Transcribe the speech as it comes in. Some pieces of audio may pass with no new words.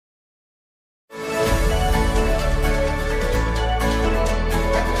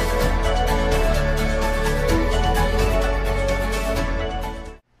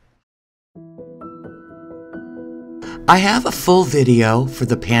I have a full video for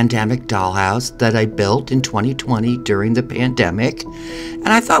the pandemic dollhouse that I built in 2020 during the pandemic, and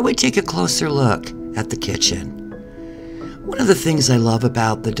I thought we'd take a closer look at the kitchen. One of the things I love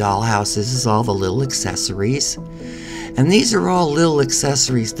about the dollhouse is all the little accessories, and these are all little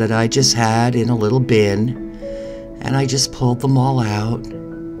accessories that I just had in a little bin, and I just pulled them all out,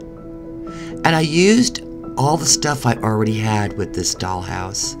 and I used all the stuff I already had with this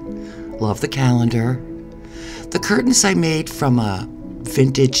dollhouse. Love the calendar. The curtains I made from a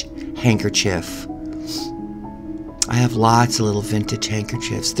vintage handkerchief. I have lots of little vintage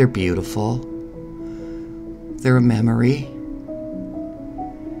handkerchiefs. They're beautiful. They're a memory.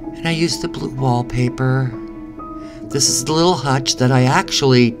 And I used the blue wallpaper. This is the little hutch that I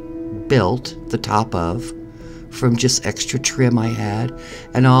actually built the top of from just extra trim I had.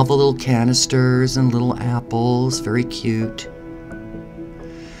 And all the little canisters and little apples. Very cute.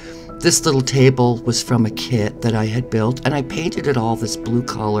 This little table was from a kit that I had built, and I painted it all this blue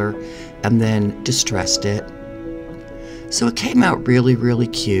color and then distressed it. So it came out really, really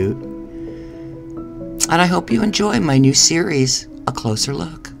cute. And I hope you enjoy my new series, A Closer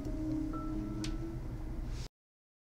Look.